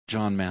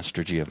John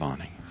Master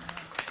Giovanni.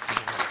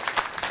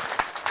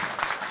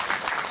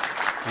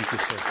 Thank you,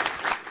 sir.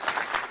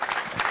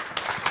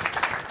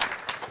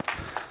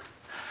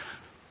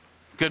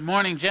 Good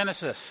morning,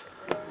 Genesis.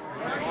 Good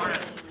morning.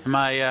 Am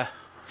I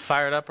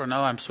fired up or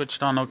no? I'm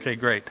switched on. Okay,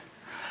 great.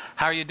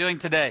 How are you doing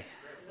today?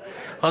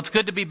 Well, it's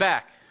good to be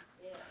back.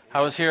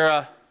 I was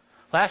here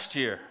last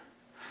year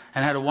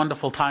and had a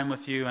wonderful time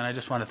with you, and I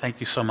just want to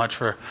thank you so much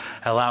for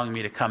allowing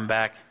me to come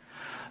back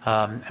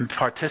and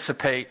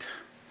participate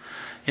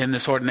in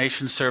this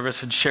ordination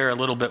service and share a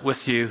little bit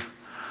with you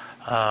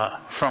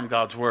from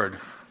God's Word.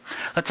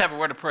 Let's have a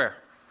word of prayer.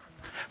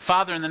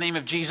 Father, in the name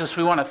of Jesus,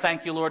 we want to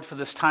thank you, Lord, for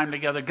this time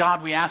together.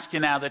 God, we ask you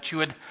now that you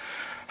would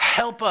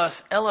help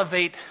us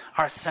elevate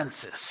our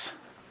senses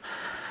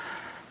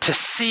to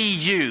see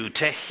you,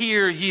 to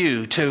hear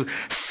you, to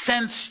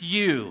sense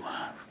you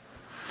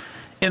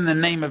in the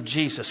name of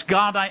Jesus.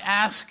 God, I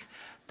ask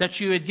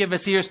that you would give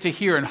us ears to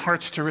hear and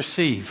hearts to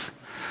receive.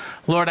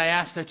 Lord, I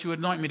ask that you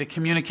anoint me to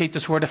communicate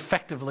this word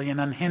effectively and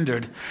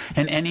unhindered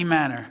in any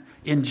manner.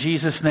 In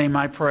Jesus' name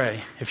I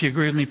pray. If you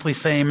agree with me,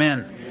 please say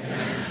amen.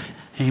 Amen.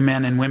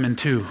 Amen, and women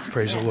too.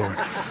 Praise the Lord.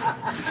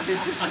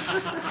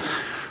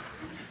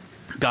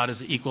 God is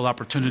an equal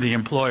opportunity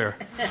employer,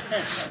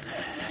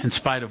 in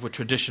spite of what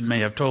tradition may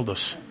have told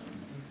us.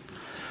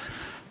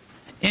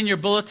 In your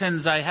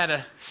bulletins, I had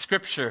a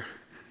scripture,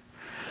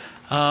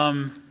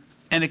 and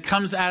it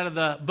comes out of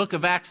the book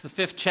of Acts, the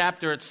 5th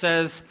chapter. It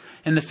says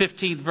in the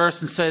 15th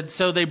verse, and said,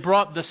 "So they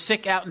brought the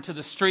sick out into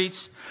the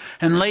streets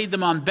and laid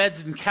them on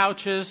beds and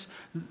couches,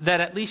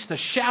 that at least the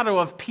shadow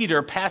of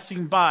Peter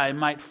passing by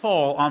might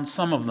fall on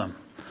some of them."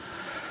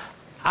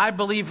 I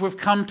believe we've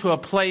come to a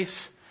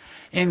place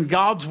in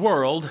God's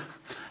world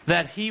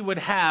that He would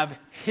have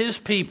His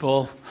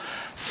people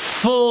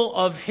full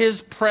of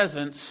His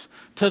presence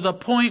to the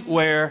point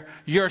where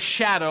your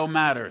shadow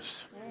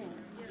matters.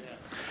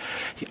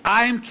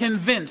 I'm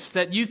convinced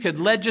that you could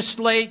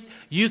legislate,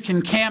 you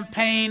can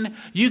campaign,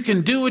 you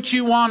can do what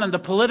you want in the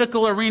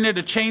political arena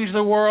to change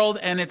the world,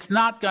 and it's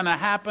not going to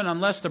happen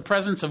unless the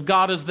presence of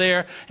God is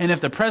there. And if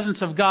the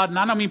presence of God,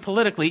 not only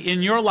politically,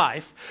 in your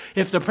life,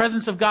 if the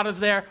presence of God is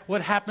there,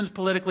 what happens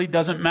politically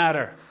doesn't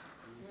matter.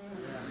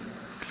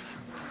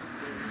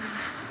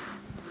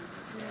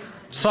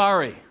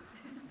 Sorry.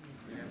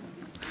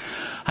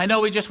 I know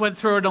we just went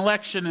through an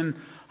election, and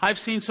I've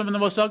seen some of the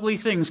most ugly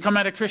things come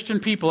out of Christian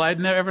people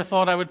I'd never ever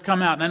thought I would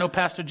come out. And I know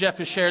Pastor Jeff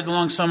has shared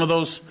along some of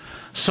those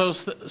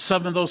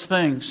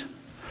things.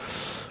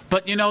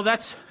 But you know,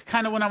 that's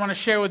kind of what I want to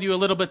share with you a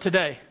little bit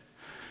today.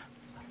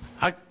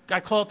 I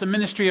call it the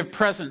ministry of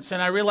presence.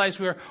 And I realize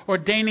we're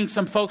ordaining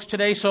some folks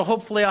today, so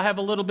hopefully I'll have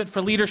a little bit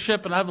for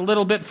leadership, and I'll have a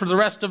little bit for the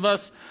rest of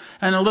us,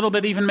 and a little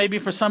bit even maybe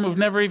for some who've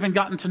never even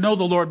gotten to know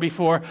the Lord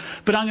before.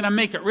 But I'm going to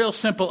make it real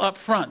simple up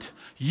front.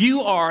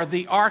 You are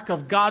the ark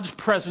of God's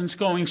presence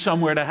going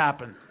somewhere to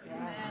happen.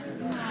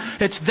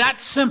 It's that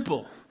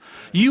simple.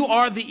 You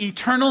are the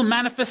eternal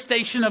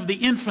manifestation of the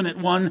infinite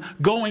one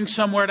going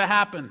somewhere to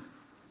happen.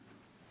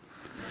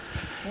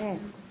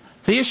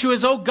 The issue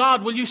is, oh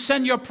God, will you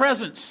send your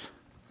presence?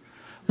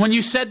 When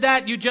you said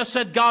that, you just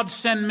said, God,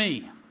 send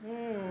me.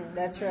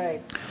 That's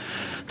right.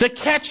 The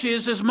catch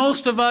is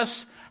most of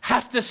us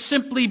have to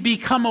simply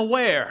become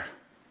aware.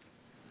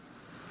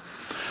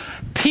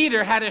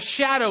 Peter had a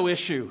shadow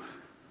issue.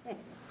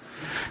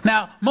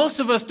 Now, most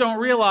of us don't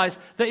realize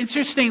that,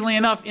 interestingly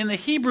enough, in the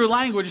Hebrew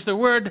language, the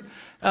word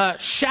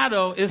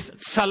shadow is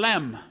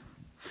salem.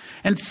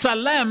 And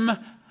salem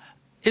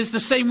is the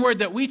same word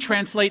that we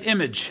translate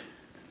image.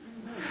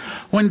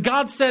 When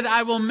God said,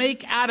 I will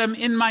make Adam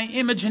in my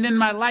image and in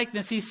my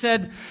likeness, He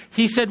said,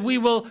 we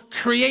will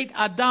create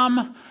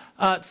Adam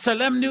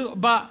salemnu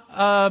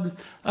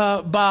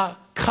ba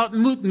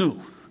katmutnu,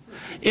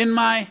 in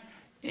my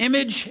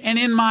image and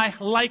in my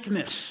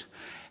likeness.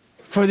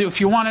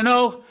 If you want to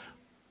know,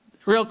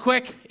 real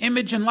quick,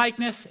 image and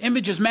likeness.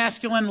 Image is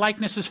masculine,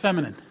 likeness is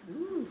feminine.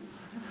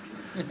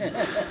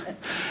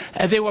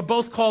 And they were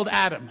both called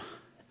Adam.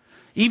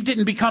 Eve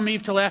didn't become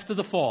Eve till after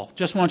the fall.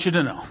 Just want you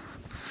to know.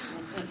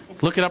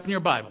 Look it up in your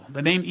Bible.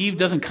 The name Eve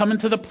doesn't come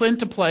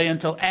into play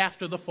until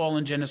after the fall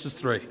in Genesis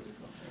 3.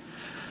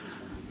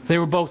 They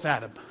were both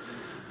Adam.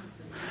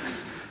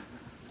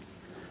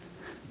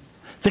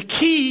 The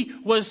key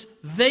was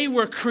they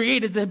were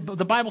created.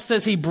 The Bible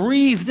says He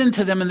breathed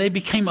into them and they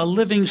became a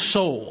living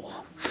soul.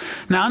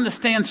 Now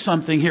understand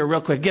something here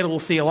real quick. Get a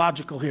little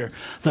theological here.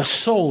 The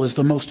soul is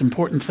the most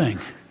important thing.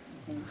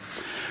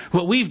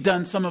 What we've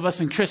done, some of us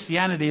in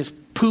Christianity, is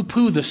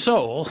poo-poo the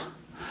soul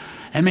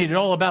and made it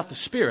all about the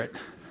spirit.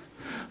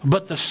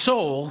 But the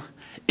soul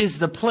is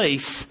the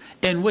place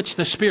in which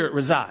the spirit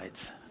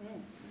resides.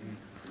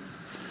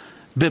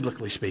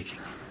 Biblically speaking.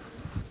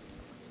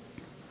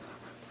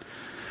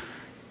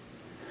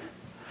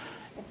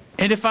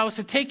 And if I was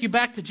to take you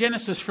back to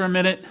Genesis for a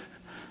minute,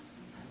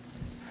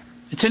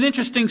 it's an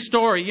interesting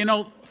story. You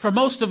know, for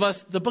most of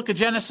us, the book of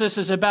Genesis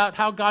is about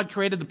how God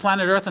created the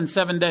planet Earth in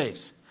 7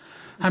 days.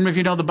 How many of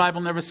you know the Bible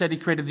never said He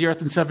created the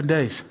earth in 7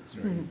 days?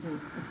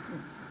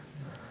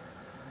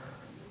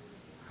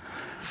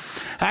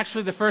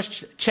 Actually, the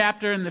first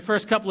chapter and the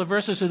first couple of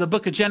verses of the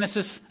book of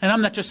Genesis, and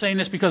I'm not just saying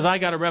this because I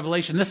got a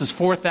revelation, this is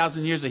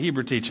 4,000 years of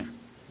Hebrew teaching.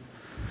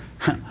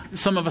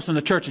 Some of us in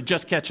the church are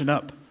just catching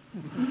up.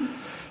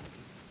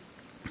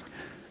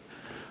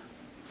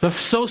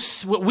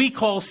 What we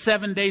call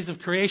 7 days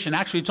of creation,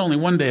 actually it's only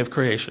 1 day of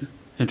creation,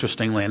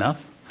 interestingly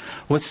enough,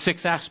 with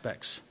 6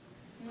 aspects,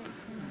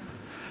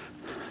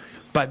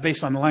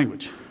 based on the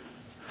language.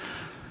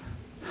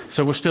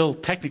 So we're still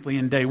technically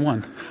in day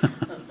 1.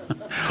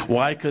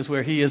 Why? Because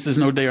where he is, there's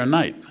no day or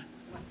night.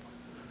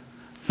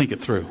 Think it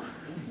through.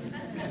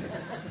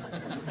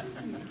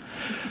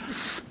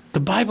 The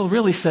Bible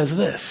really says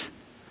this.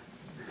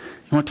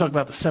 You want to talk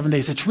about the 7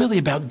 days? It's really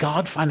about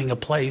God finding a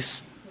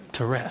place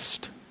to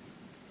rest.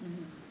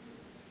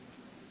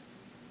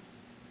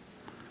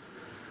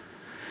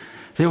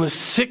 There was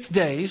 6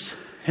 days,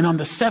 and on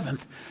the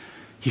 7th,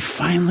 he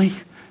finally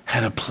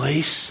had a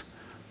place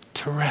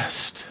to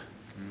rest.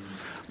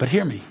 But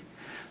hear me,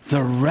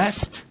 the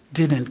rest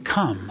didn't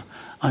come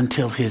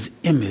until his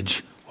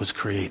image was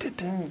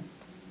created.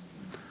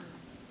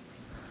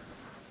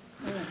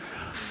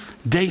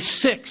 Day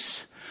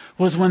 6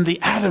 was when the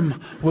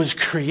Adam was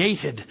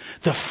created,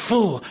 the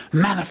full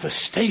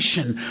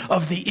manifestation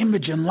of the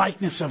image and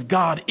likeness of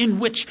God in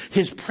which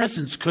his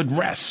presence could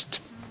rest.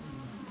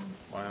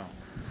 Wow.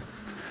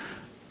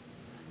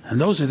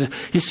 And those are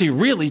you see,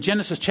 really,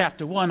 Genesis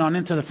chapter 1 on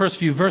into the first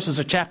few verses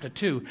of chapter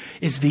 2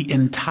 is the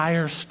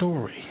entire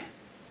story.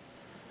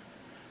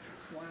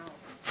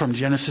 From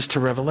Genesis to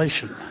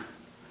Revelation.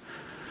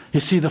 You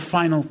see, the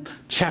final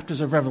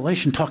chapters of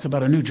Revelation talk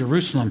about a new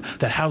Jerusalem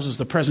that houses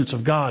the presence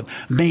of God,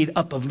 made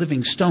up of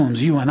living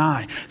stones, you and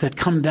I, that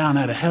come down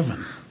out of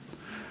heaven.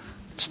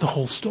 It's the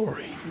whole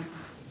story.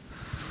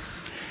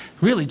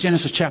 Really,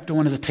 Genesis chapter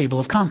 1 is a table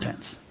of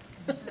contents.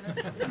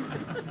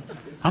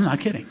 I'm not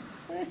kidding.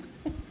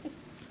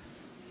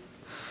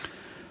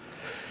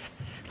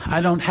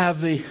 I don't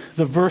have the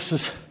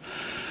verses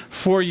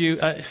for you.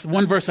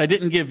 One verse I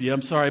didn't give you,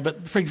 I'm sorry.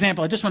 But for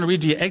example, I just want to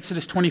read to you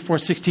Exodus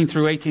 24:16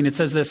 through 18. It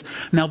says this: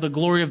 Now the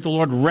glory of the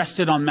Lord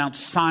rested on Mount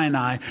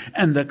Sinai,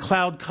 and the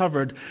cloud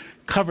covered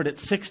it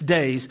 6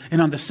 days.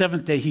 And on the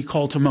 7th day he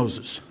called to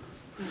Moses.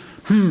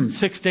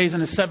 6 days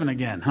and a 7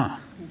 again, huh?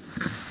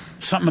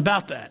 Something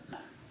about that.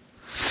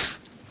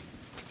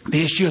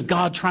 The issue of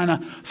God trying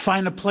to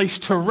find a place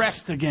to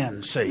rest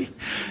again, see.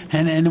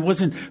 And it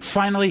wasn't,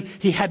 finally,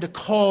 he had to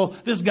call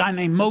this guy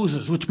named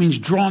Moses, which means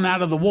drawn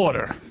out of the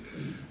water,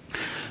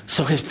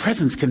 so his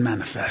presence can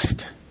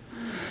manifest.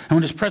 And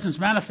when his presence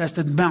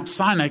manifested, Mount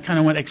Sinai kind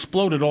of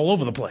exploded all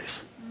over the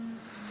place.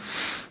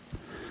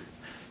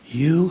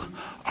 You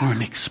are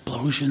an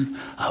explosion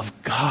of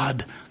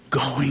God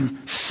going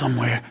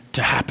somewhere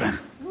to happen.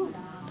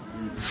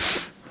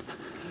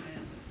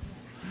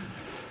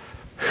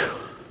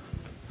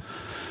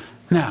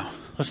 Now,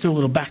 let's do a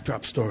little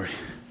backdrop story.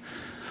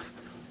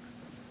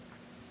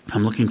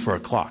 I'm looking for a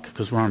clock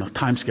because we're on a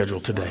time schedule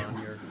today.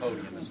 On your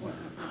podium as well.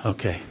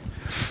 Okay.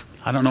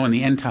 I don't know when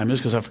the end time is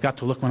because I forgot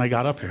to look when I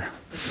got up here.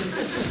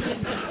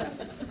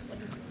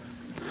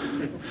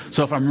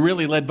 So if I'm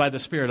really led by the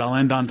Spirit, I'll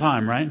end on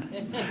time, right?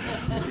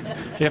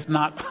 If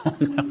not, oh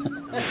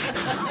well.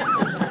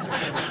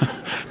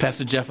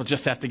 Pastor Jeff will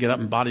just have to get up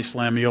and body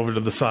slam me over to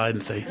the side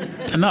and say,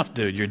 enough,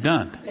 dude, you're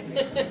done.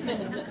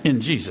 In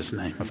Jesus'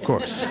 name, of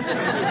course.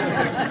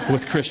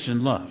 With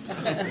Christian love.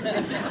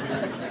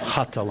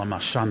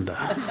 Hatalamashanda.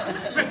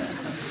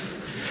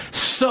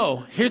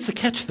 So, here's the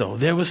catch, though.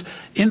 There was,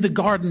 in the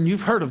garden,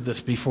 you've heard of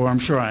this before, I'm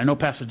sure. I know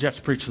Pastor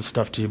Jeff's preached this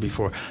stuff to you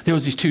before. There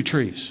was these 2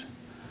 trees.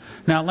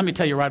 Now, let me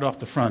tell you right off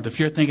the front, if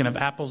you're thinking of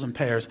apples and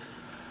pears,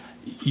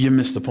 you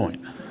missed the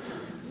point.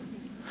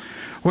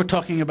 We're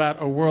talking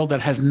about a world that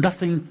has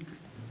nothing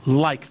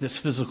like this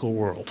physical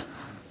world.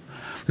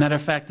 Matter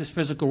of fact, this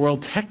physical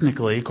world,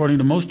 technically, according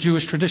to most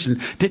Jewish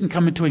tradition, didn't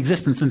come into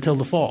existence until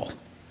the fall.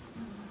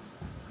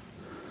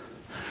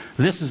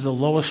 This is the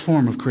lowest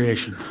form of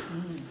creation.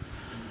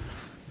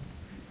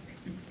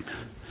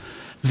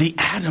 The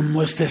Adam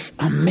was this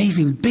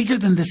amazing, bigger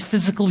than this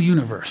physical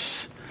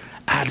universe.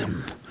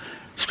 Adam.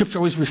 Scripture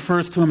always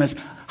refers to him as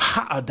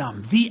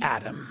Ha-Adam, the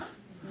Adam.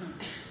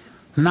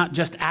 Not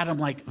just Adam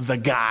like the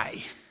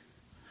guy.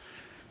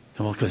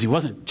 Well, because he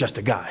wasn't just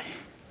a guy.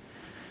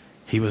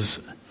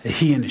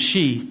 He and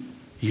she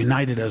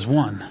united as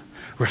one,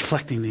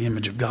 reflecting the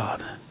image of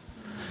God.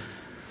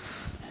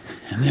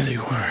 And there they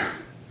were,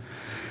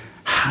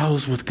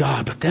 housed with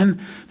God. But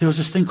then there was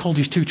this thing called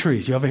these 2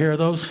 trees. You ever hear of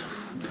those?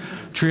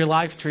 Tree of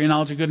life, tree of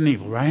knowledge of good and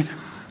evil, right?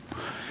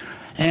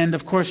 And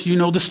of course, you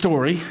know the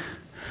story.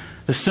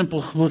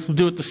 We'll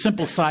do it the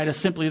simple side is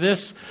simply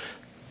this.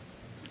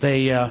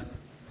 They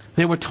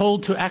were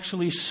told to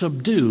actually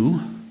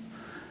subdue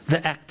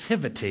the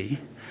activity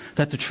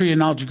that the tree of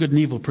knowledge of good and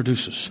evil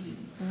produces,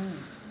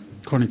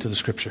 according to the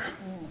scripture.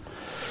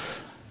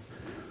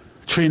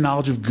 Tree of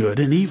knowledge of good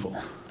and evil,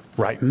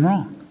 right and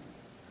wrong.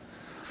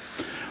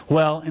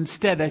 Well,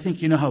 instead, I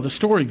think you know how the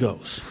story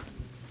goes.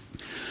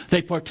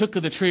 They partook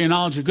of the tree of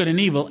knowledge of good and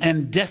evil,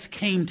 and death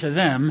came to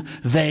them.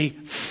 They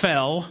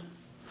fell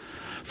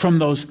from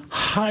those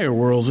higher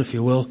worlds, if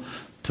you will,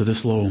 to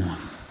this lower one.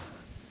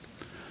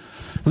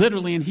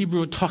 Literally in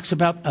Hebrew, it talks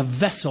about a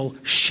vessel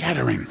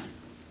shattering.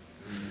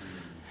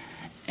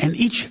 And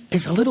each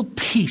is a little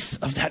piece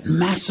of that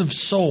massive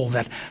soul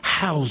that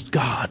housed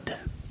God.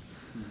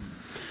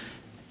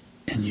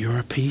 And you're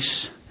a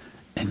piece,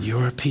 and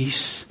you're a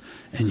piece,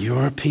 and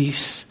you're a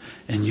piece,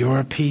 and you're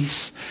a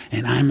piece,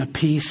 and I'm a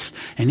piece,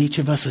 and each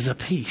of us is a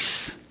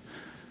piece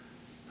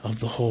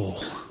of the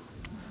whole.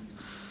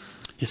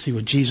 You see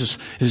what Jesus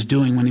is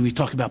doing when we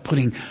talk about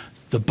putting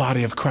the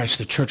body of Christ,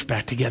 the church,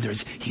 back together,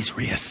 is he's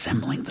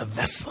reassembling the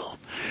vessel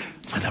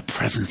for the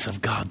presence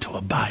of God to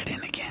abide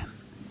in again.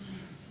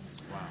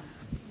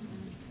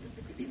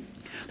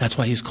 That's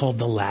why he's called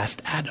the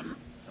last Adam.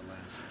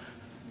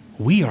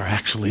 We are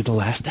actually the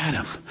last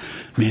Adam,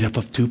 made up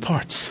of two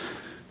parts,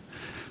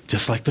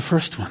 just like the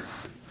first one.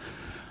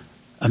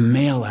 A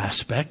male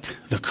aspect,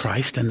 the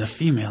Christ, and the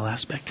female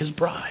aspect, his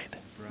bride.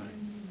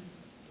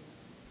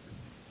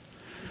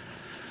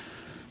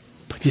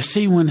 But you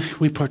see, when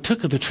we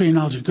partook of the tree of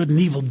knowledge of good and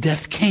evil,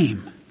 death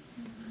came.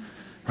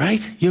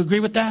 Right? You agree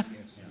with that?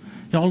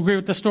 You all agree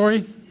with the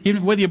story?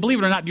 Even whether you believe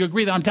it or not, you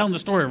agree that I'm telling the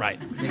story right.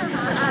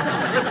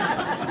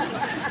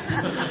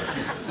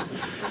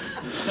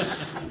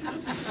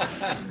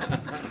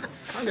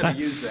 I'm going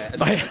to use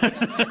that.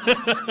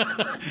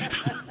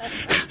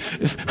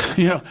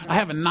 I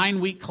have a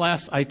 9-week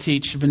class I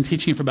teach. I've been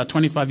teaching for about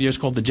 25 years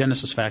called The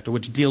Genesis Factor,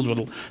 which deals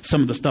with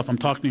some of the stuff I'm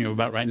talking to you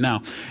about right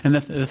now. And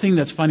the thing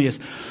that's funny is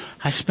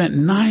I spent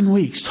 9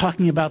 weeks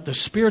talking about the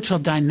spiritual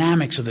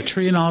dynamics of the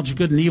tree of knowledge of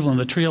good and evil and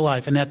the tree of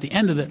life. And at the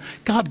end of it,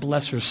 God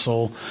bless her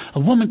soul, a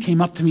woman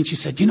came up to me and she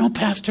said,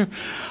 Pastor,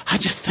 I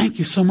just thank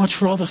you so much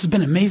for all this. It's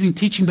been amazing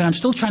teaching, but I'm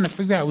still trying to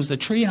figure out, was the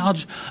tree of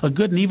knowledge of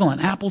good and evil an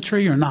apple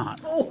tree or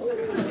not?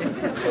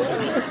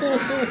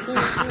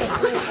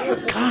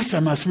 Gosh, I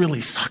must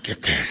really suck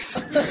at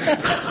this.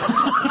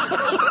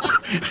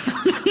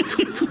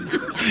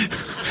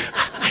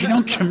 I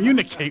don't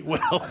communicate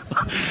well.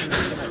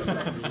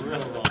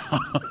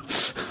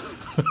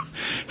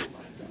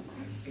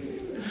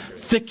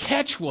 The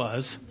catch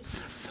was,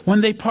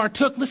 when they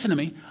partook, listen to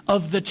me,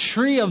 of the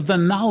tree of the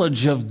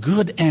knowledge of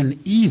good and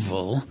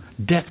evil,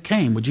 death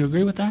came. Would you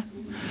agree with that?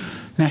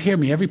 Now hear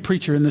me, every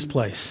preacher in this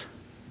place.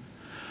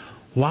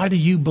 Why do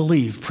you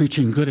believe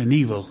preaching good and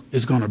evil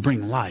is going to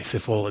bring life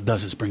if all it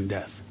does is bring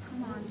death?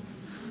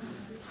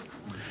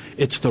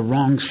 It's the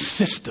wrong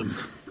system.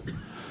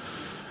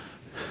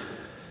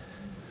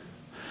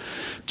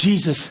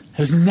 Jesus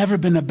has never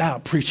been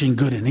about preaching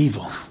good and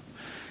evil.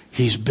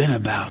 He's been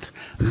about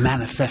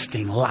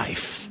manifesting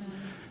life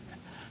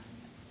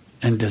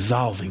and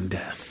dissolving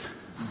death.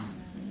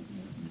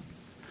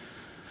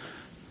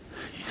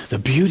 The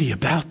beauty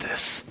about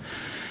this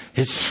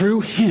is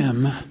through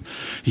him,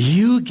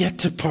 you get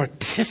to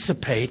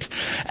participate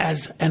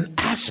as an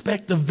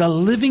aspect of the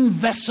living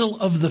vessel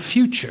of the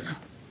future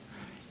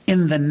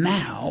in the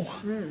now,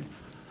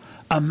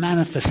 a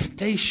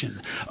manifestation,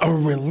 a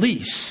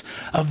release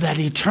of that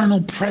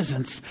eternal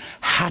presence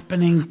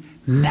happening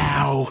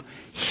now,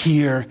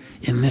 here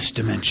in this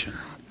dimension.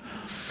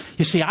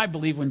 You see, I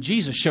believe when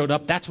Jesus showed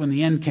up, that's when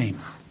the end came.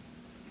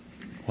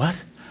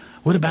 What?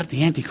 What about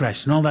the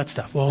Antichrist and all that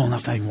stuff? Well,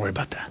 let's not even worry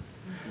about that.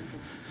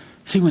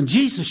 See, when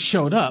Jesus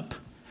showed up,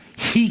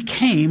 he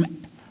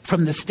came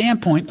from the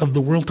standpoint of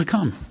the world to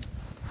come.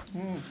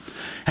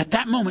 At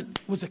that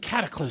moment was a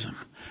cataclysm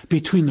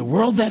between the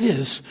world that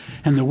is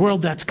and the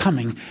world that's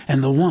coming,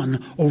 and the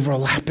one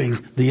overlapping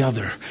the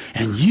other.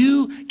 And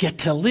you get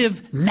to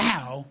live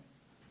now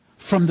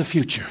from the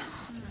future.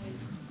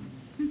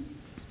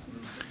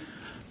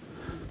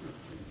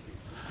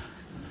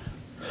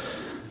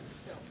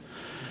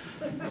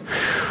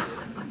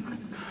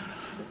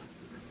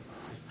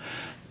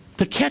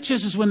 The catch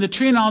is when the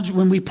tree of knowledge,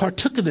 when we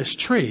partook of this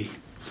tree,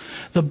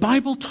 the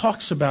Bible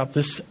talks about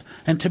this,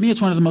 and to me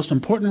it's one of the most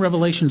important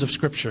revelations of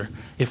Scripture,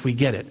 if we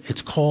get it.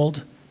 It's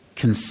called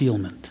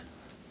concealment.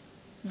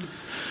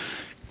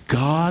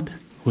 God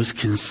was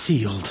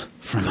concealed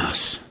from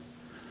us.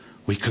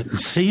 We couldn't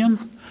see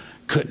him,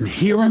 couldn't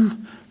hear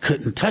him,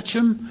 couldn't touch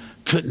him,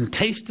 couldn't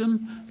taste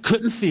him,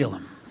 couldn't feel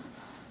him.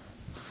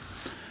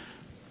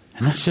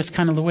 And that's just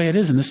kind of the way it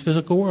is in this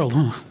physical world,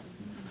 huh?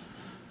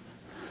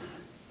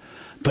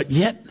 But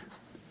yet,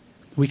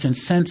 we can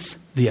sense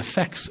the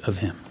effects of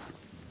him.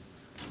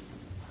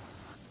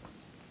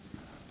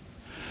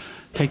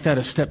 Take that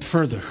a step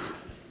further.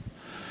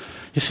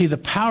 You see, the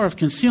power of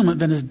concealment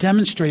then is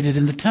demonstrated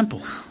in the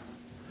temple.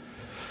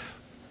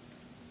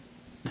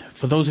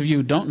 For those of you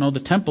who don't know, the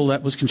temple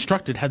that was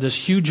constructed had this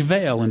huge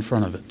veil in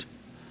front of it.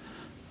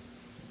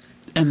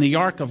 And the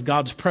ark of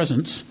God's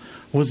presence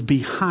was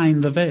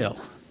behind the veil.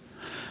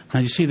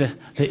 Now you see, the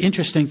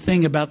interesting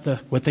thing about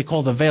what they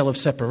call the veil of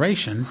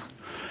separation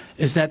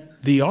is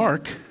that the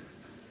ark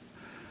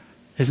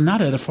is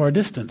not at a far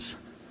distance.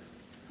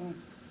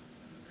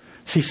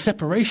 See,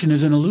 separation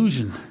is an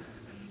illusion.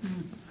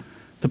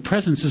 The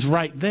presence is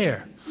right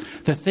there.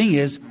 The thing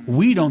is,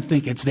 we don't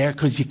think it's there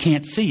because you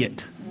can't see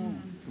it.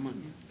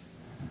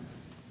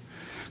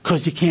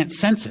 Because you can't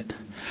sense it.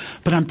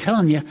 But I'm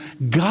telling you,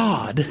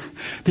 God,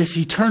 this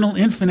eternal,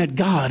 infinite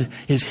God,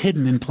 is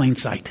hidden in plain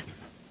sight.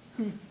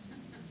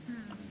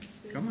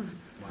 Come on.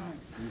 Wow.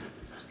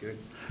 That's good.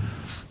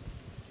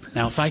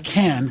 Now, if I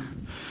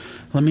can,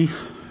 let me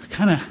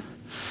kind of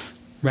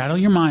rattle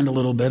your mind a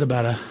little bit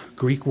about a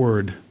Greek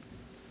word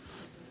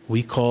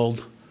we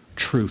called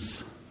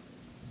truth.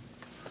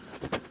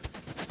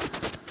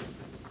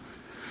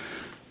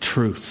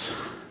 Truth.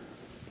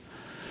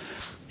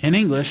 In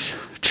English,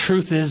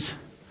 truth is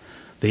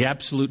the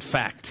absolute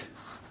fact.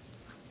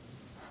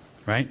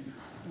 Right?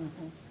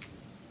 Mm-hmm.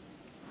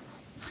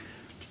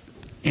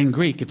 In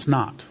Greek, it's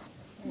not.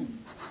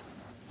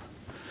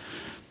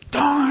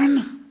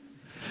 Darn!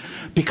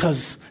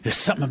 Because there's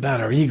something about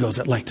our egos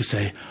that like to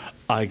say,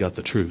 I got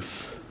the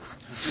truth.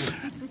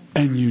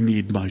 And you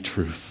need my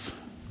truth.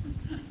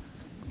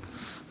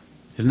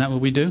 Isn't that what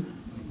we do?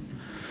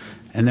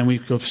 And then we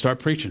go start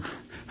preaching.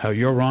 How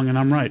you're wrong and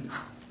I'm right.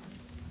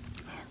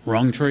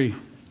 Wrong tree.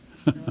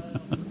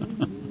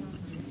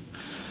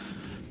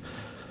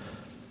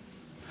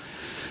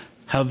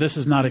 How this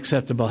is not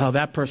acceptable, how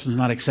that person is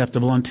not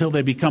acceptable until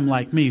they become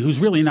like me, who's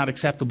really not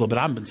acceptable, but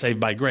I've been saved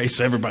by grace,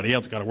 so everybody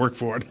else got to work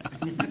for it.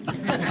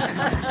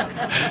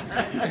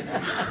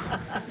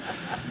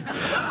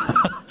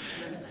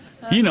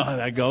 You know how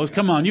that goes.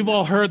 Come on, you've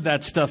all heard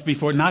that stuff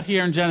before. Not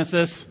here in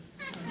Genesis.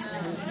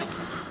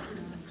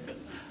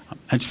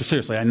 And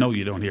seriously, I know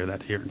you don't hear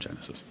that here in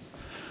Genesis.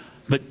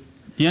 But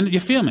you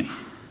feel me?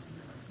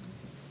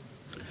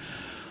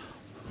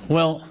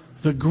 Well,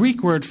 the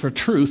Greek word for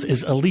truth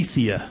is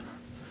aletheia.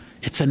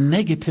 It's a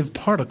negative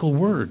particle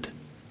word.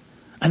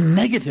 A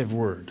negative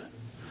word.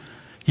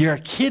 You're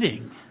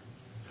kidding.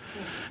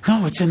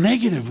 No, it's a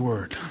negative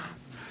word.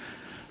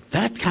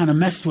 That kind of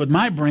messed with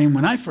my brain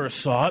when I first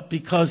saw it,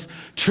 because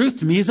truth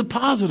to me is a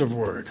positive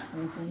word,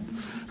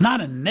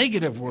 not a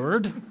negative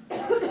word.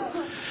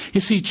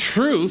 You see,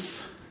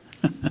 truth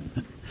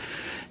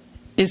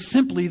is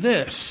simply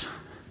this.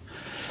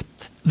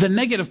 The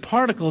negative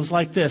particle is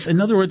like this.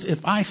 In other words,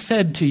 if I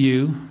said to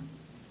you,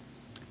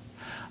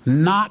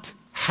 not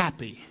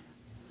happy,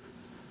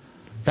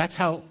 that's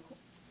how,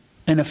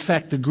 in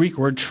effect, the Greek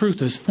word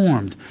truth is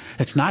formed.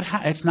 It's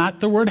not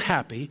the word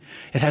happy.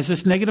 It has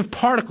this negative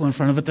particle in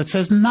front of it that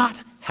says not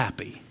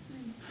happy.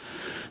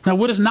 Now,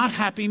 what does not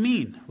happy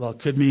mean? Well, it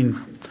could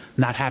mean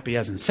not happy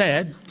as in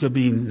sad. Could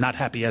mean not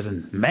happy as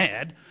in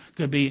mad.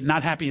 Could be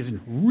not happy as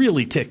in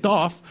really ticked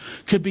off.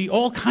 Could be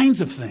all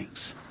kinds of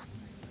things.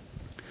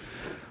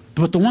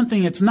 But the one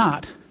thing it's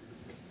not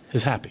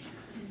is happy.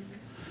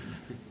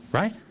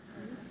 Right?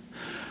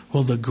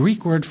 Well, the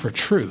Greek word for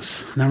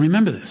truth, now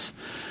remember this,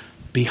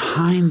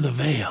 behind the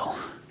veil,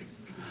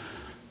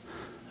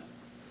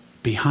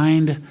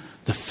 behind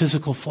the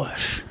physical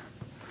flesh,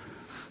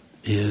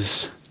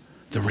 is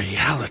the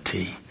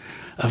reality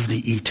of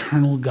the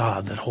eternal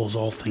God that holds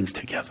all things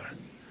together.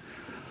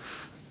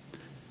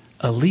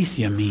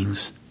 Aletheia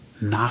means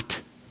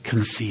not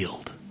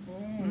concealed.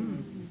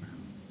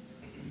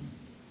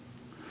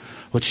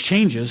 Which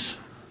changes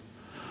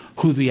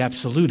who the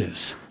absolute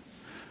is.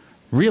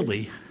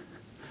 Really,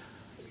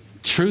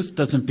 truth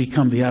doesn't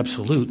become the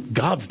absolute.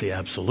 God's the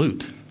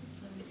absolute.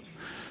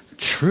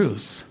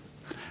 Truth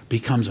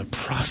becomes a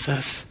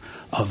process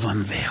of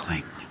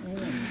unveiling.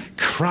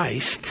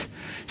 Christ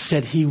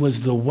said he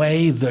was the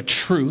way, the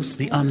truth,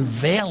 the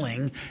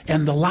unveiling,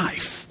 and the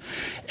life.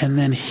 And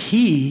then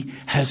he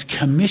has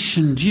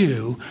commissioned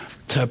you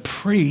to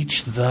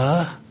preach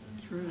the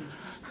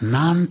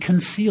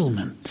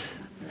non-concealment.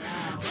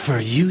 For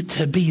you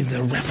to be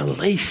the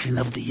revelation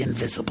of the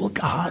invisible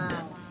God.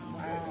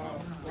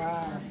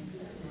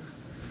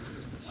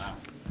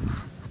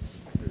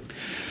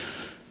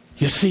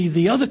 You see,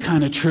 the other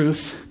kind of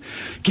truth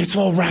gets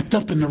all wrapped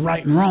up in the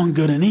right and wrong,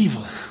 good and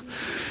evil.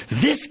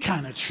 This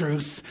kind of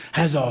truth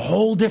has a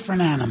whole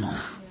different animal.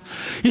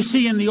 You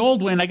see, in the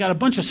Old Way, and I got a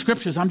bunch of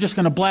scriptures, I'm just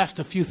going to blast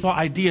a few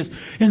ideas.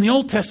 In the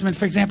Old Testament,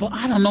 for example,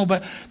 I don't know,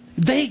 but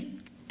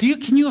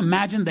can you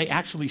imagine they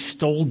actually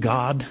stole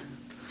God?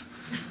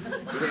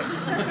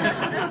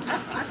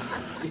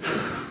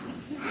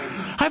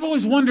 I've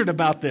always wondered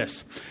about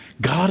this.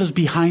 God is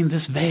behind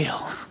this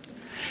veil.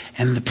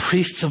 And the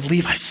priests of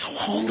Levi, so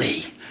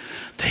holy,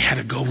 they had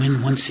to go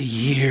in once a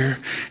year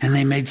and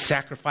they made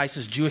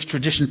sacrifices. Jewish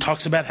tradition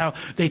talks about how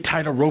they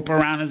tied a rope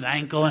around his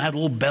ankle and had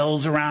little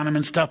bells around him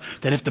and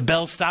stuff. That if the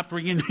bells stopped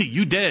ringing,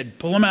 you dead.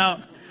 Pull them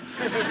out.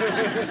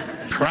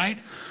 Right?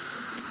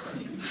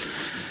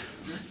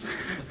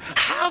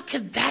 How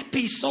could that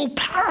be so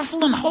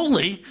powerful and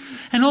holy?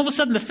 And all of a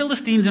sudden the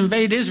Philistines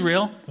invade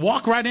Israel,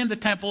 walk right in the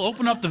temple,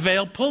 open up the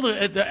veil, pull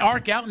the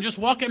ark out, and just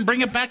walk it and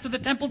bring it back to the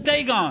temple of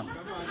Dagon.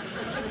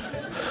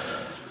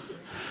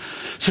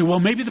 So, well,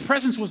 maybe the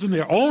presence wasn't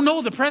there. Oh,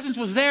 no, the presence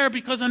was there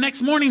because the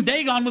next morning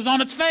Dagon was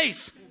on its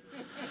face.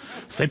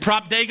 So they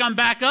propped Dagon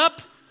back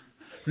up.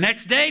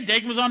 Next day,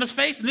 Dagon was on his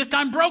face, and this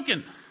time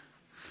broken.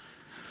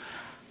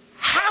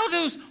 How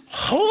does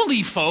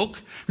holy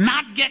folk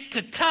not get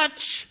to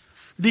touch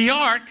the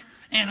ark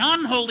and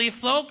unholy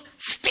folk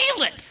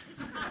steal it?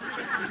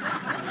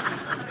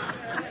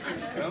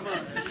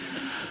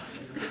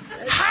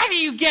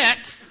 you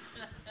get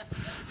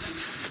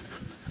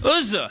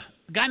Uzzah,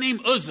 a guy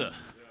named Uzzah.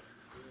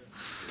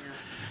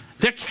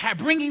 They're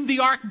bringing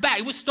the ark back.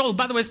 It was stolen.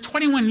 By the way, it's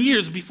 21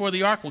 years before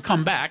the ark will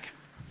come back.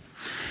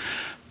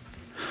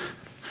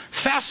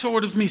 Fast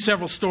forward with me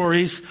several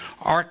stories.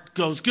 Ark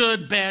goes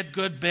good, bad.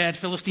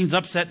 Philistines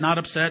upset, not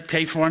upset.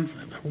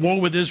 K4,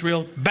 war with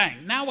Israel.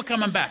 Bang. Now we're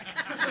coming back.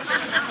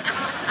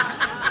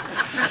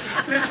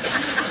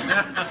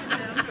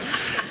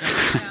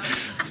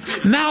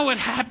 Now what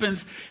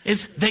happens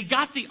is they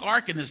got the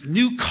ark in this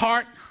new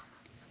cart.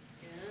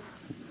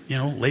 You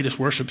know, latest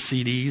worship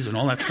CDs and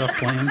all that stuff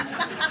playing.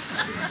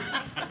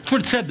 That's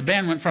what it said. The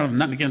band went in front of them.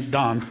 Nothing against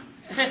Don.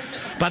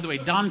 By the way,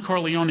 Don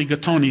Corleone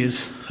Gattoni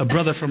is a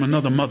brother from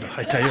another mother,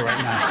 I tell you right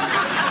now.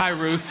 Hi,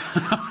 Ruth.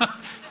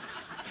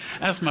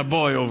 That's my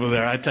boy over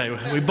there, I tell you.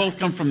 We both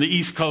come from the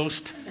East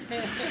Coast.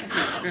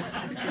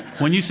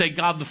 When you say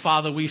God the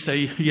Father, we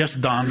say, yes,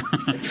 Don.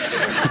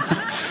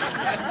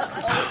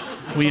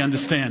 We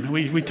understand.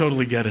 We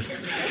totally get it.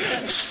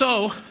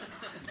 So,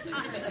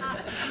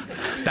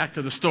 back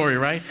to the story,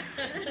 right?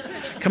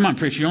 Come on,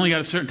 preacher. You only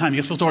got a certain time.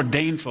 You're supposed to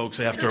ordain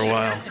folks after a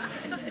while.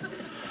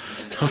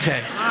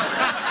 Okay.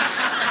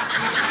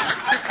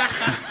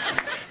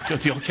 Go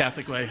the old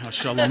Catholic way. Oh,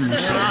 shalom,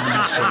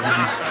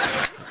 shalom.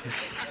 Okay.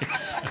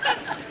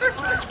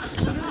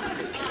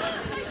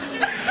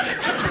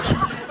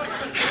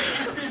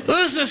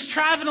 Uzzah's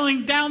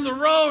traveling down the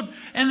road,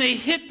 and they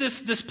hit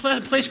this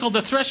place called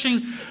the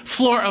threshing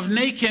floor of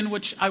Nacon,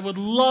 which I would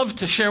love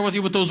to share with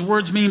you what those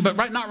words mean, but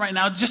not right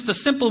now. Just the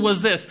simple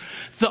was this.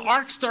 The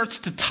ark starts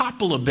to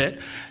topple a bit.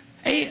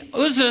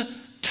 Uzzah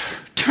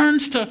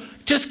turns to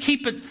just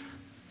keep it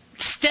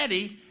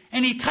steady,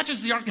 and he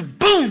touches the ark, and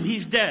boom,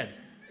 he's dead.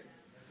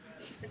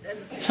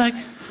 It's like,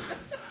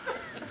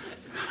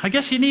 I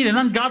guess you need an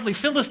ungodly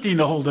Philistine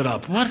to hold it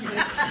up. What?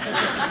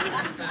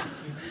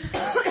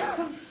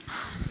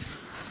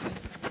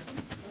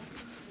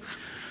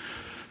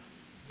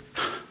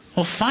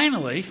 Well,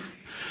 finally,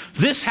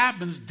 this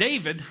happens.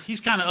 David, he's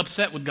kind of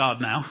upset with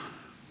God now.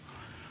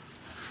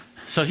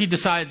 So he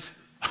decides,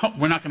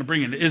 we're not going to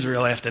bring it to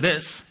Israel after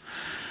this.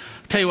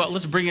 Tell you what,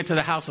 let's bring it to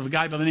the house of a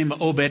guy by the name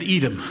of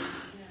Obed-Edom.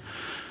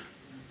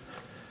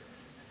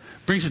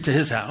 Brings it to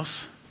his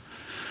house.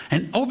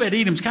 And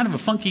Obed-Edom's kind of a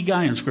funky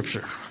guy in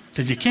Scripture,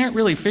 because you can't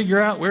really figure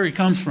out where he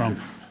comes from.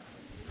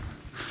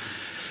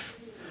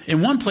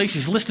 In one place,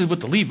 he's listed with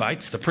the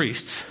Levites, the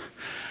priests.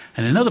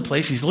 And in another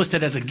place, he's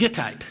listed as a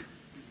Gittite.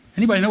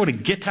 Anybody know what a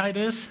Gittite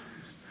is?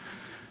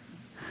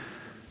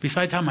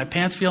 Besides how my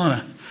pants feeling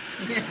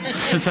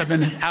since I've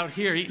been out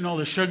here eating all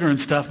the sugar and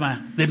stuff,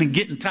 they've been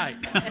getting tight.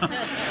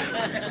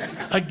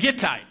 A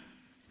Gittite.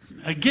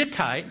 A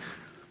Gittite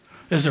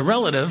is a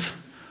relative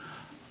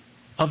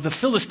of the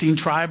Philistine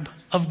tribe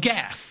of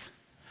Gath.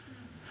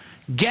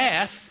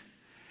 Gath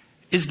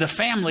is the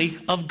family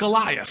of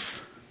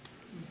Goliath.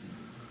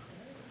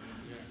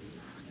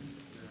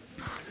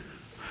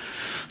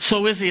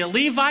 So is he a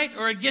Levite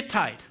or a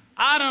Gittite?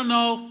 I don't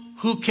know.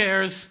 Who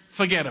cares?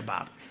 Forget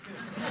about it.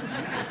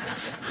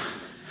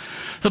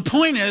 The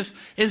point is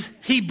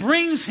he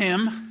brings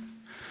him,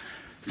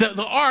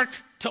 the ark,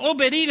 to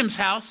Obed-Edom's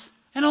house,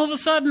 and all of a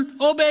sudden,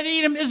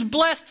 Obed-Edom is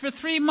blessed for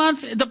 3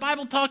 months. The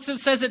Bible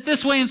says it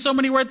this way in so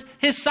many words,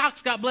 his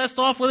socks got blessed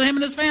off with him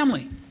and his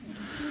family.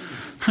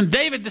 And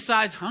David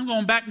decides, I'm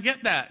going back and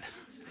get that.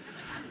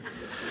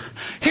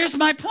 Here's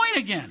my point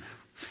again.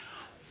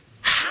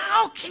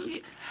 How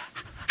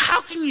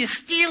can you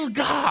steal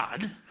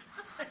God,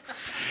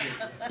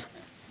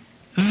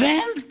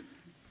 then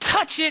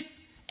touch it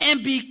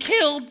and be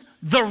killed,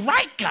 the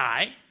right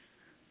guy,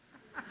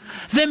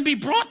 then be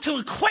brought to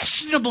a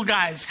questionable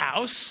guy's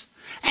house,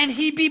 and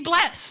he be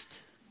blessed?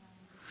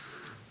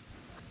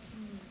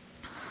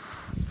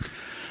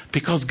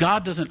 Because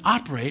God doesn't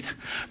operate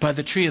by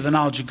the tree of the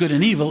knowledge of good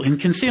and evil in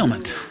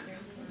concealment.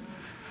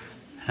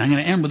 And I'm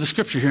going to end with the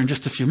scripture here in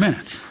just a few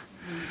minutes.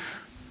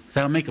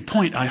 That'll make a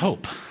point, I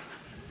hope.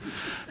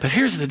 But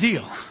here's the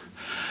deal.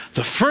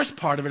 The first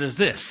part of it is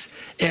this.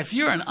 If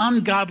you're an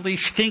ungodly,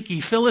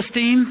 stinky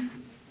Philistine,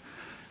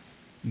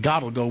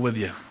 God will go with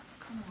you.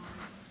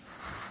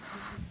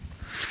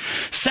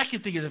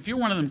 Second thing is, if you're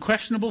one of them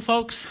questionable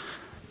folks,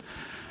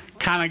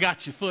 kind of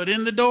got your foot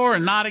in the door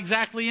and not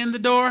exactly in the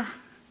door,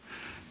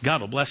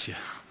 God will bless you.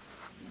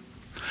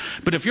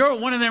 But if you're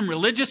one of them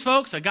religious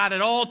folks that got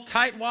it all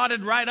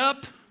tight-wadded right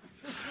up,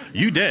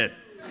 you dead.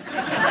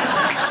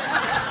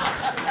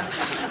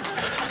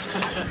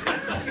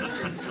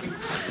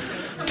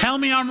 Tell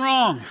me I'm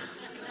wrong.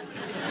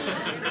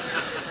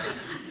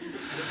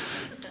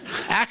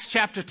 Acts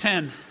chapter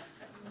 10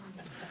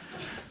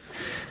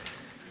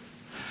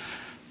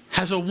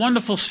 has a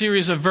wonderful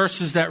series of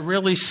verses that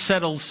really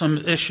settles some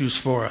issues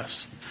for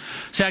us.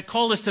 See, I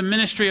call this the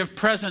ministry of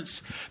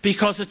presence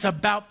because it's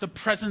about the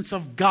presence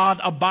of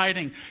God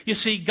abiding. You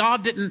see,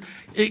 God didn't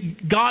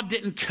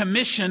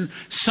commission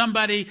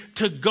somebody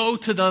to go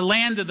to the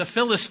land of the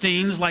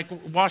Philistines, like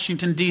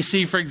Washington,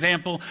 D.C., for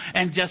example,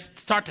 and just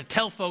start to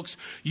tell folks,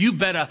 you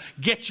better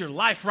get your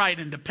life right,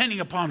 and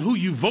depending upon who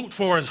you vote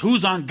for is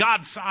who's on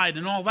God's side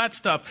and all that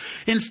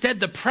stuff.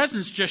 Instead, the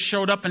presence just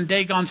showed up in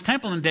Dagon's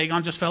temple, and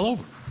Dagon just fell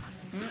over.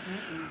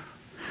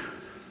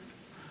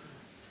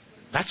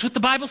 That's what the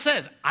Bible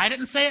says. I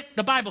didn't say it.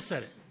 The Bible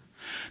said it.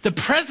 The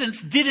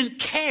presence didn't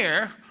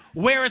care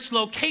where its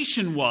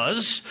location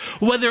was,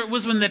 whether it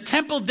was in the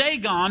temple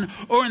Dagon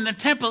or in the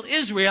temple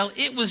Israel.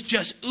 It was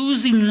just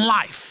oozing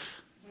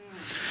life.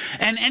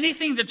 And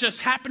anything that just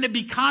happened to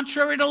be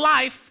contrary to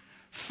life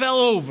fell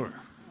over.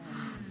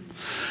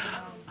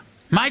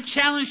 My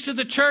challenge to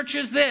the church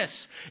is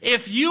this.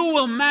 If you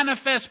will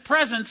manifest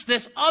presence,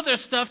 this other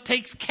stuff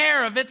takes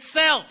care of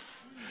itself.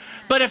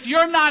 But if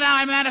you're not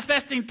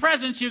manifesting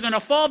presence, you're going to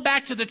fall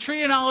back to the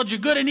tree of knowledge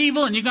of good and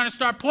evil, and you're going to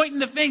start pointing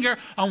the finger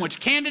on which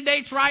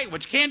candidate's right,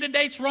 which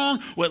candidate's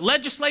wrong, what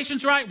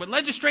legislation's right, what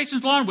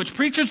legislation's wrong, which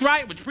preacher's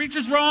right, which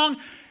preacher's wrong,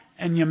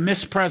 and you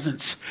miss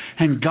presence,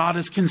 and God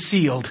is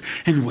concealed.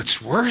 And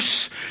what's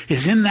worse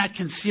is in that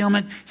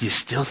concealment, you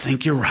still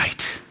think you're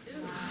right.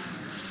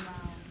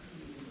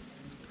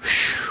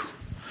 Whew.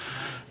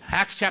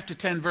 Acts chapter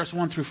 10, verse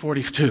 1 through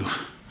 42.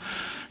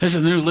 This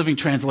is the New Living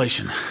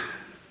Translation.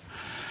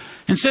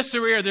 In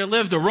Caesarea, there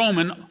lived a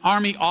Roman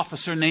army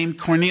officer named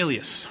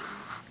Cornelius,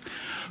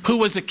 who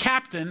was a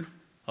captain.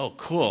 Oh,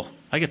 cool.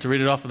 I get to read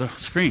it off of the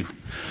screen.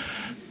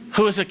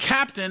 Who was a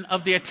captain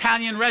of the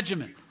Italian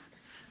regiment.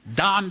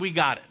 Don, we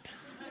got it.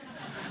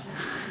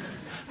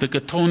 The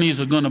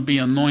Cattonis are going to be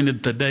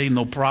anointed today,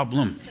 no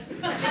problem.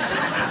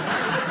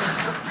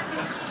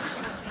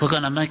 We're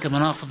going to make them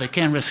an offer they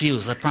can't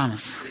refuse, I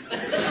promise.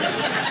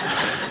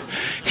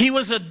 He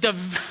was a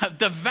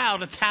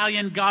devout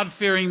Italian,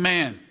 God-fearing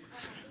man.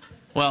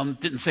 Well,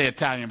 didn't say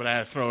Italian, but I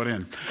had to throw it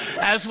in.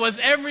 As was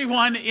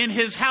everyone in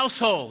his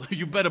household.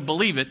 You better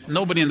believe it.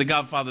 Nobody in the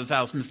Godfather's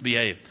house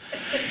misbehaved.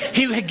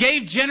 He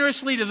gave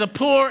generously to the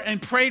poor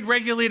and prayed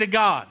regularly to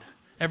God.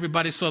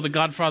 Everybody saw the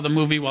Godfather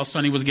movie while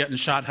Sonny was getting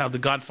shot, how the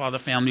Godfather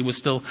family was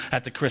still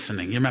at the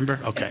christening. You remember?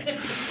 Okay.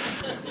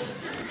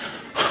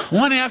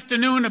 One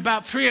afternoon,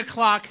 about 3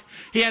 o'clock,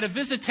 he had a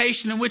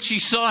visitation in which he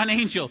saw an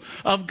angel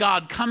of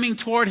God coming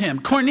toward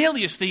him.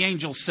 Cornelius, the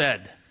angel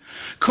said.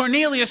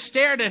 Cornelius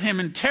stared at him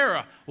in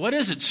terror. What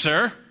is it,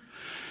 sir?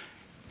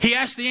 He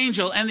asked the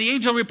angel, and the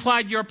angel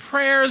replied, your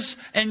prayers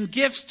and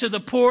gifts to the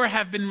poor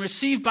have been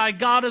received by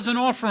God as an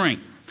offering.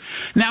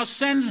 Now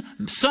send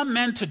some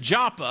men to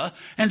Joppa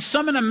and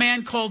summon a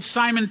man called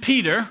Simon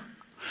Peter,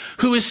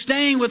 who is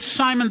staying with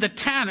Simon the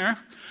tanner,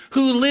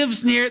 who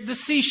lives near the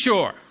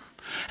seashore.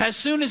 As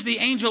soon as the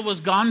angel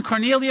was gone,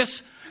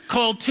 Cornelius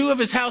called 2 of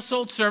his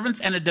household servants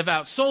and a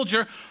devout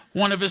soldier,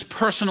 one of his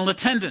personal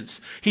attendants.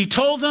 He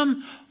told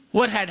them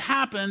what had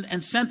happened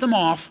and sent them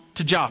off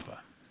to Joppa.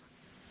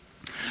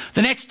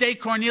 The next day,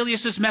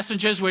 Cornelius'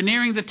 messengers were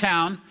nearing the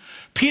town.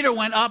 Peter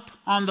went up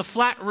on the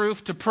flat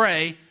roof to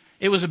pray.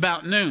 It was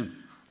about noon,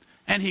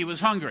 and he was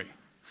hungry.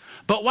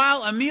 But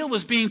while a meal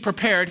was being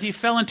prepared, he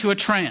fell into a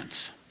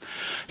trance.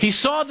 He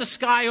saw the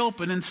sky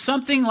open, and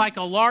something like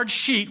a large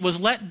sheet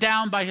was let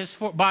down by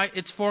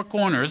its 4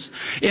 corners.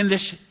 In the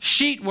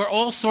sheet were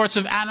all sorts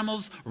of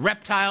animals,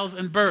 reptiles,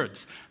 and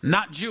birds.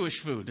 Not Jewish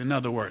food, in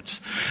other words.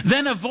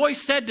 Then a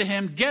voice said to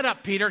him, get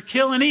up, Peter,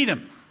 kill and eat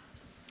him.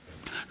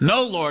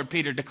 No, Lord,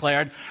 Peter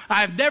declared. I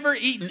have never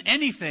eaten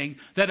anything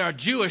that our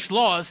Jewish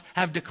laws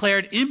have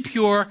declared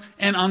impure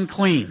and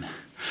unclean.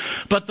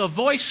 But the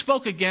voice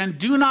spoke again,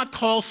 do not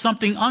call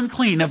something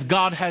unclean if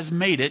God has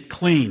made it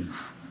clean.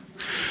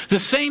 The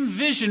same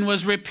vision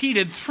was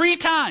repeated 3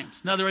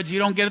 times. In other words, you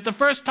don't get it the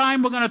first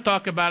time, we're going to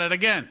talk about it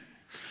again.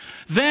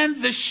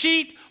 Then the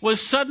sheet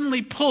was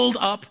suddenly pulled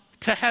up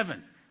to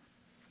heaven.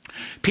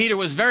 Peter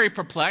was very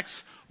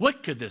perplexed.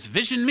 What could this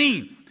vision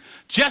mean?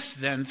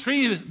 Just then,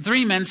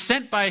 three men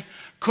sent by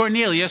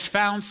Cornelius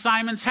found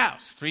Simon's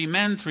house. 3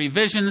 men, 3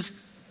 visions.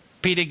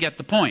 Peter, get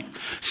the point.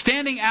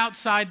 Standing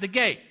outside the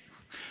gate.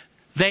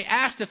 They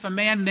asked if a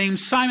man named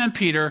Simon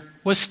Peter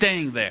was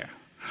staying there.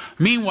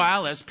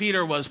 Meanwhile, as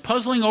Peter was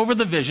puzzling over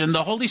the vision,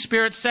 the Holy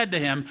Spirit said to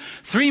him,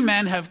 3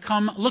 men have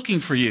come looking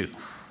for you.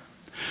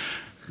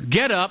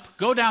 Get up,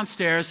 go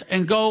downstairs,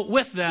 and go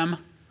with them,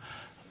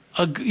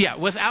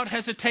 without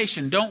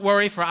hesitation. Don't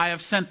worry, for I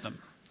have sent them.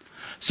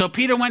 So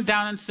Peter went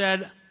down and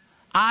said,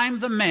 I'm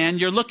the man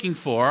you're looking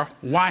for.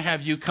 Why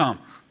have you come?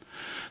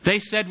 They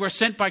said, we're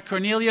sent by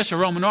Cornelius, a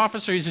Roman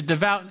officer. He's a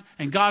devout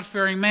and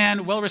God-fearing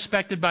man, well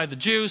respected by the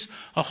Jews.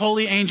 A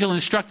holy angel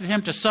instructed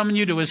him to summon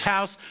you to his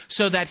house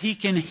so that he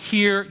can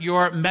hear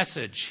your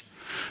message.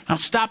 Now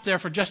stop there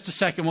for just a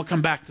second. We'll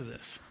come back to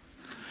this.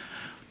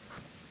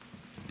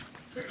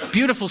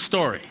 Beautiful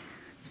story,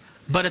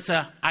 but it's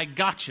a I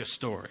gotcha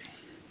story,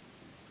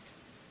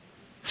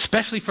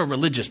 especially for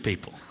religious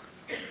people.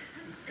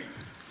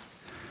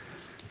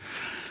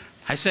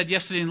 I said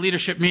yesterday in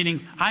leadership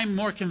meeting, I'm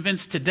more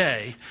convinced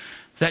today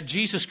that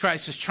Jesus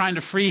Christ is trying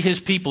to free his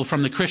people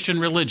from the Christian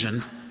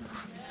religion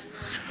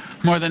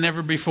more than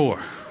ever before.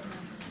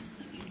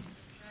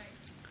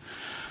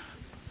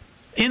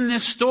 In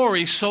this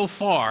story so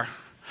far,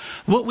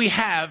 what we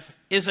have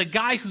is a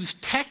guy who's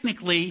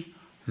technically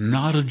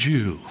not a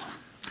Jew.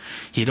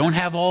 He don't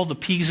have all the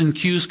P's and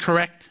Q's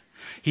correct.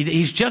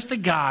 He's just a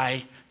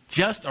guy,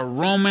 just a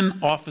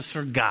Roman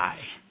officer guy.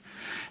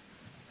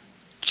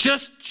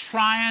 Just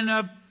trying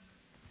to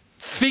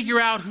figure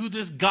out who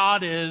this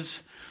God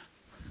is.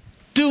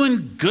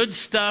 Doing good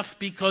stuff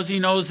because he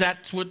knows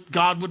that's what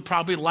God would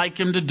probably like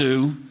him to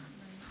do.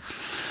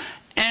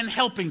 And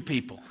helping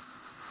people.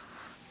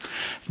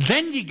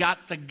 Then you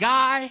got the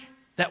guy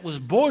that was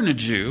born a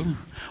Jew,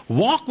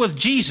 walked with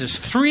Jesus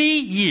 3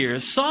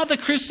 years, saw the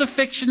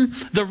crucifixion,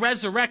 the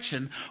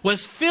resurrection,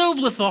 was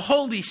filled with the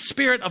Holy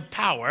Spirit of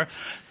power.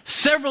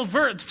 3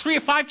 or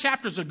 5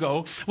 chapters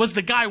ago was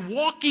the guy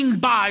walking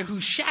by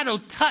whose shadow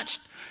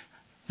touched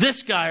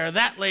this guy or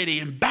that lady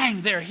and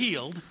bang, they're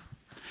healed.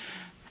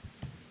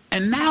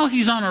 And now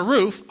he's on a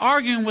roof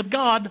arguing with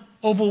God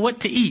over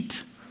what to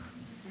eat.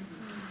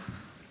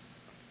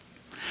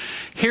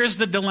 Here's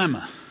the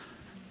dilemma.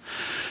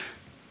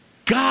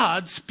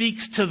 God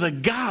speaks to the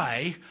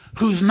guy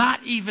who's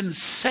not even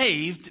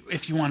saved,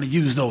 if you want to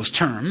use those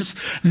terms,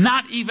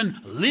 not even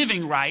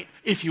living right,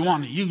 if you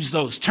want to use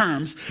those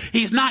terms.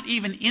 He's not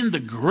even in the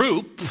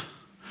group,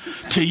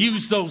 to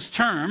use those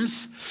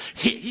terms.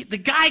 The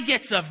guy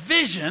gets a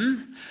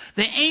vision.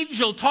 The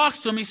angel talks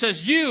to him. He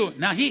says,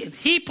 now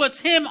he puts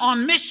him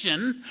on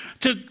mission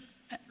to,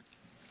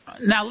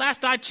 now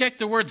last I checked,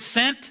 the word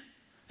sent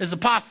is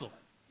apostle.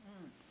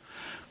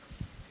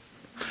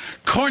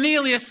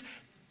 Cornelius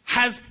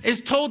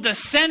is told to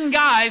send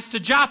guys to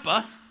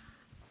Joppa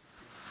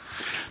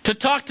to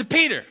talk to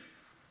Peter.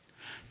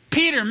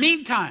 Peter,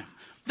 meantime,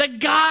 the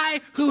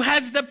guy who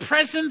has the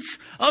presence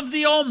of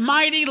the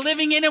Almighty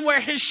living in him,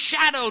 where his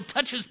shadow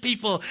touches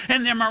people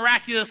and they're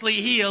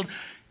miraculously healed,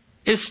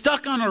 is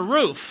stuck on a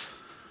roof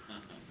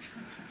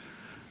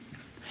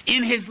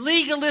in his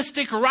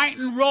legalistic right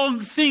and wrong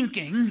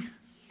thinking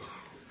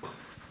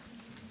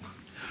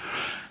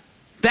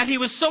that he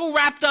was so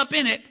wrapped up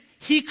in it,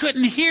 he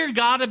couldn't hear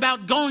God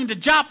about going to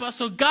Joppa,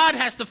 so God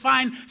has to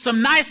find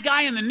some nice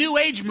guy in the New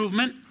Age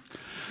movement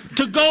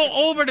to go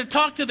over to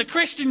talk to the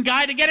Christian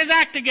guy to get his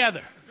act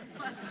together.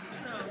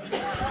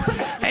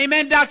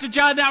 Amen, Dr.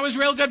 John. That was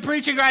real good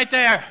preaching right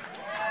there.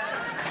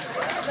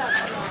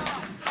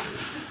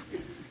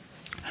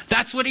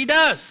 That's what he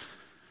does.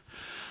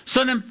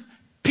 So then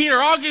Peter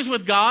argues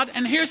with God,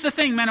 and here's the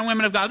thing, men and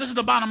women of God. This is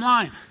the bottom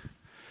line.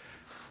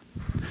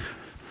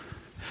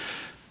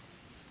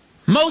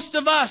 Most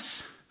of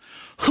us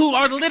who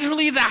are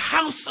literally the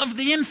house of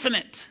the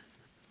infinite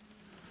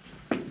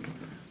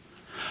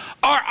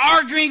are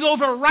arguing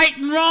over right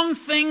and wrong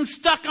things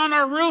stuck on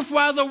our roof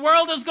while the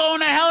world is going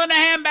to hell in a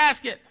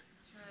handbasket.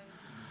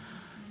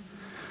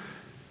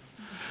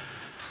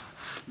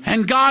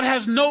 And God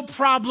has no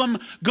problem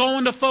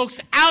going to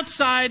folks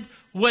outside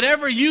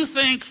whatever you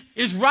think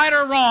is right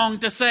or wrong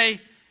to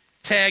say,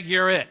 tag,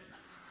 you're it.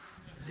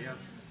 Yeah.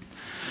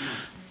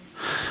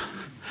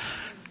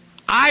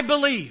 I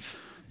believe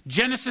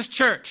Genesis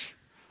Church.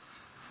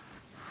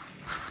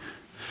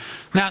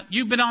 Now,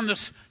 you've been on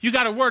this, you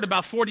got a word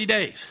about 40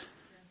 days.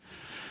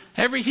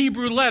 Every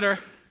Hebrew letter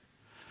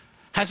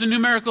has a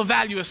numerical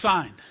value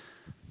assigned.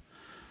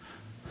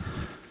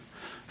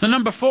 The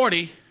number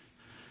 40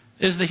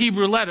 is the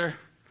Hebrew letter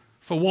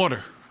for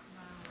water.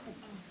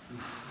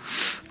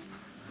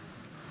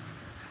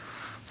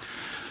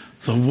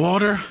 The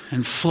water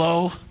and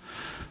flow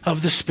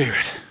of the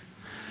Spirit.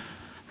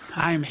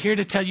 I am here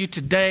to tell you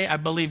today, I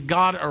believe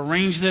God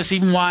arranged this,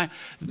 even why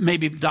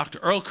maybe Dr.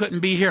 Earl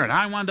couldn't be here and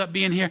I wound up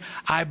being here.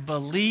 I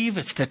believe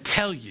it's to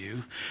tell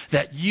you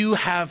that you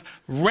have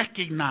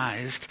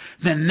recognized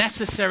the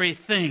necessary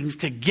things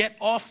to get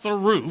off the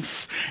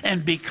roof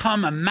and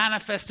become a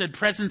manifested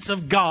presence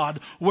of God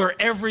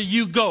wherever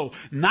you go.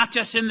 Not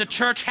just in the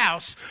church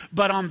house,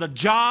 but on the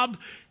job,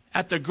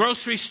 at the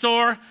grocery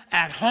store,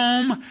 at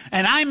home.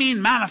 And I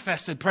mean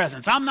manifested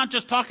presence. I'm not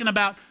just talking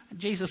about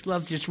Jesus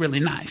loves you, it's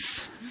really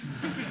nice.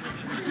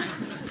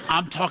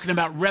 I'm talking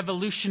about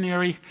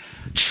revolutionary,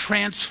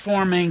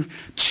 transforming,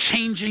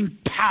 changing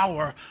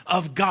power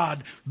of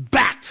God,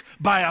 backed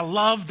by a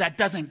love that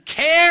doesn't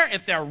care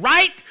if they're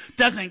right,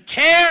 doesn't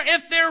care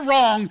if they're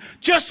wrong,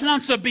 just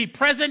wants to be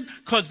present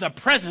because the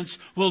presence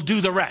will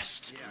do the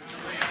rest.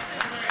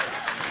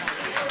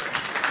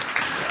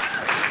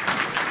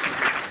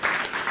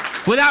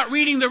 Without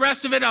reading the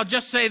rest of it, I'll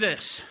just say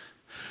this.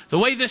 The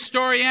way this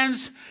story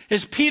ends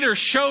is Peter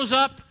shows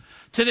up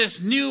to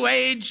this New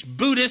Age,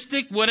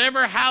 Buddhistic,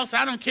 whatever house,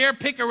 I don't care,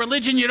 pick a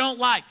religion you don't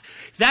like.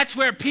 That's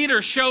where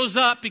Peter shows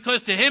up,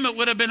 because to him it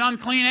would have been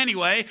unclean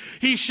anyway.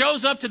 He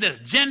shows up to this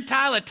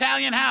Gentile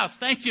Italian house.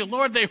 Thank you,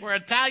 Lord, they were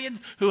Italians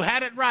who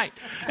had it right.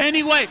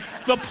 Anyway,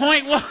 the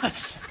point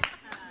was,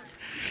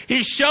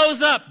 he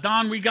shows up.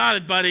 Don, we got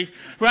it, buddy.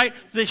 Right?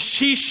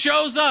 She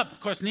shows up.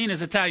 Of course,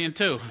 Nina's Italian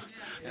too.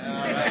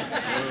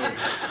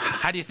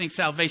 How do you think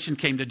salvation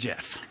came to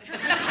Jeff?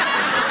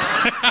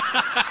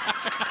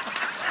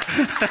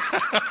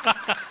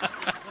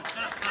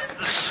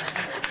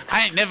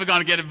 I ain't never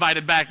going to get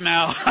invited back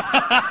now.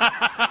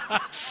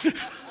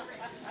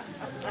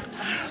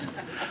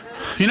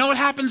 You know what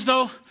happens,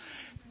 though?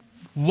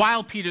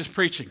 While Peter's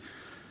preaching.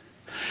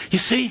 You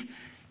see,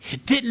 he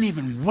didn't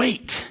even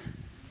wait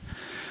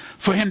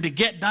for him to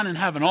get done and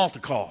have an altar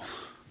call.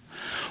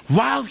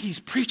 While he's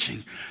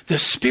preaching, the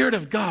Spirit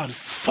of God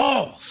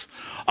falls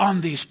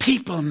on these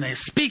people, and they're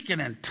speaking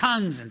in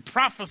tongues and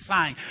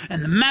prophesying,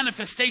 and the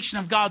manifestation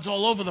of God's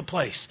all over the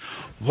place.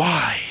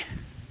 Why?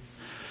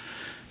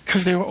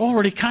 Because they were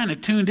already kind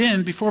of tuned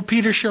in before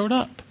Peter showed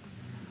up.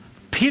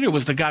 Peter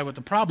was the guy with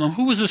the problem.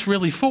 Who was this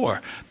really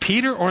for?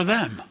 Peter or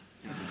them?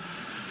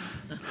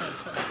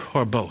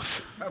 Or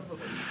both?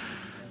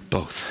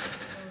 Both.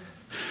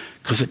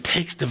 Because it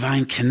takes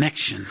divine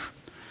connection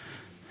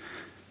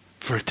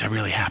for it to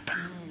really happen.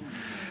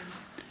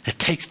 It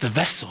takes the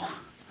vessel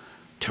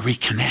to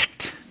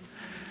reconnect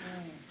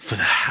for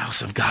the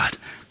house of God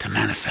to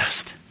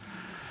manifest.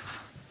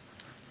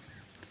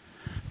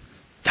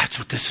 That's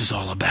what this is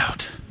all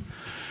about.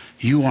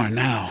 You are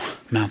now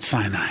Mount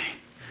Sinai.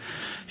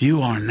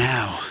 You are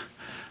now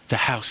the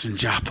house in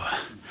Joppa.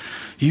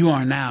 You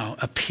are now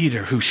a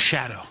Peter whose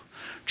shadow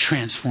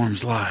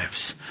transforms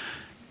lives.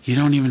 You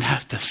don't even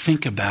have to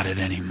think about it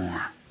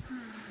anymore.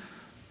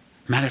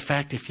 Matter of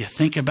fact, if you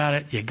think about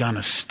it, you're going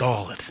to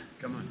stall it.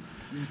 Come on.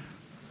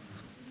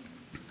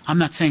 I'm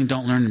not saying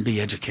don't learn and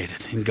be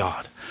educated in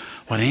God.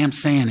 What I am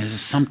saying is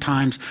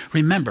sometimes,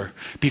 remember,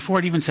 before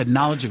it even said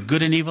knowledge of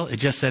good and evil, it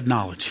just said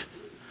knowledge.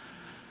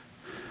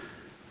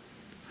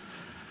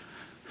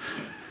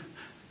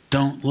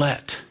 Don't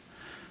let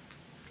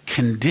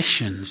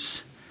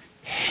conditions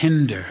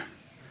hinder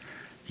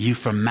you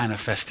from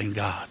manifesting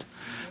God.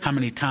 How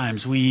many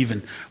times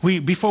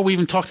before we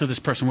even talk to this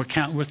person,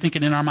 we're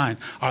thinking in our mind,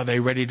 are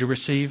they ready to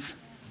receive?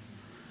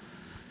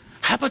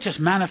 How about just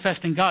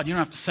manifesting God? You don't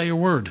have to say a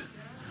word.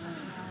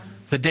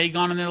 The day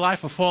gone in their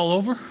life will fall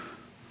over,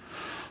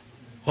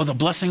 or the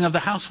blessing of the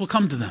house will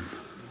come to them.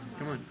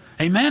 Come on.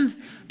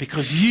 Amen?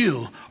 Because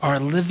you are a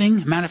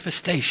living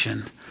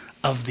manifestation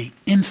of the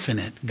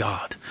infinite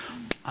God.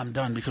 I'm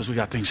done because we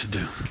got things to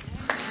do.